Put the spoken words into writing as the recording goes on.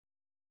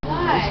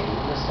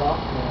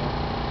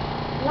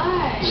sophomore.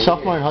 Lie.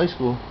 Sophomore in high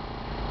school.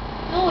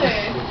 No way.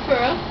 For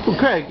real? Oh,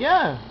 Craig,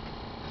 yeah.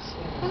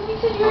 How come you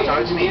said you were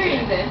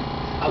engineering then?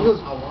 I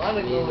want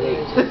to go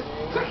there.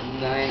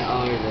 9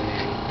 hours a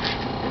day.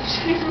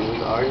 It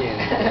was already in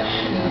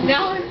it.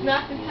 Now it's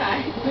not the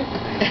time.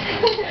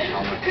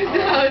 Because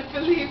now I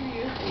believe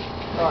you.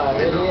 Oh, I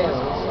really am.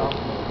 Sophomore.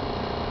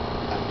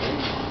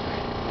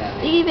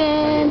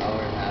 Even.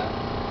 Hour and a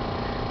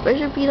half. Where's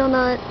your beetle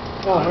nut?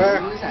 Oh, where?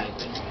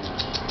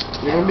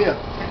 You gonna be a...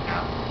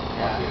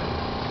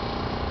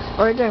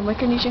 Order,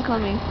 micronesian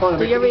coming. Oh, the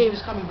Do your micronesian wave.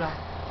 is coming, bro.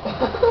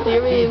 Do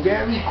your wave.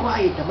 Very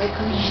quiet. The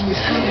micronesian is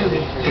coming.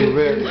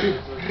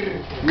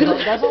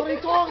 That's already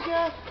talked,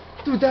 yeah?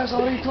 Dude, that's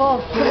already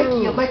talked.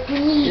 Crikey, a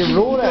micronesian. You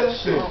roll that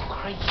shit. Oh,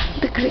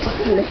 crikey. The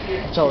grizzly.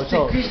 It's all.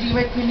 Grizzly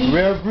micronesian.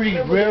 Rare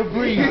breed, rare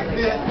breed.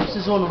 This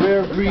is on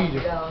rare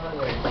breed.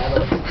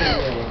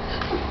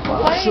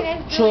 What are you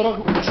guys Throw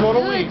doing? it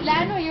away. Dude,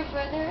 Lano, your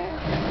brother.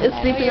 It's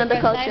sleeping on the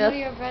couch, Lano,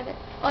 yeah. your brother.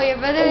 Oh, your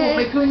brother. Oh,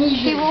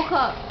 micronesian. He woke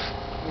up.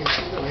 And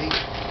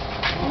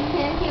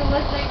then he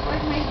was like,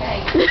 where's my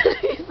bag?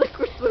 He's like,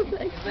 where's my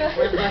bag?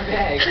 Where's my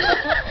bag?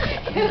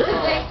 He was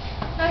like,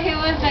 no, he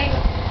was like,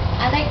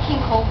 I like King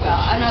Cobra.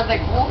 And I was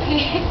like,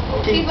 okay.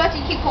 He's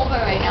watching King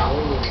Cobra right now.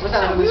 What's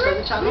that on we the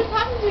were channel?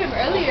 talking to him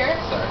earlier.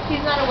 Sorry.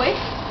 He's not awake?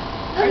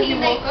 No, Or he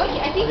he like, woke up?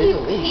 I think he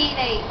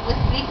like was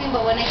sleeping,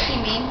 but when I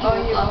came in, he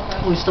woke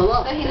up. Oh, he's still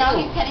up. So now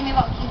he's telling me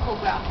about King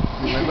Cobra.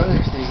 My brother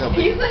stays up.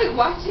 He's like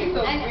watching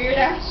a weird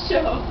ass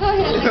show. No,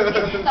 he was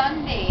like, it's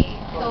Sunday.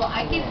 So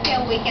I can stay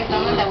awake as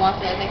long as I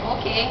want to. I was like,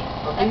 okay.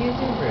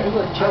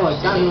 Chill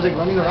like that. He was like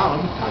running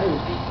around. I'm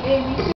tired.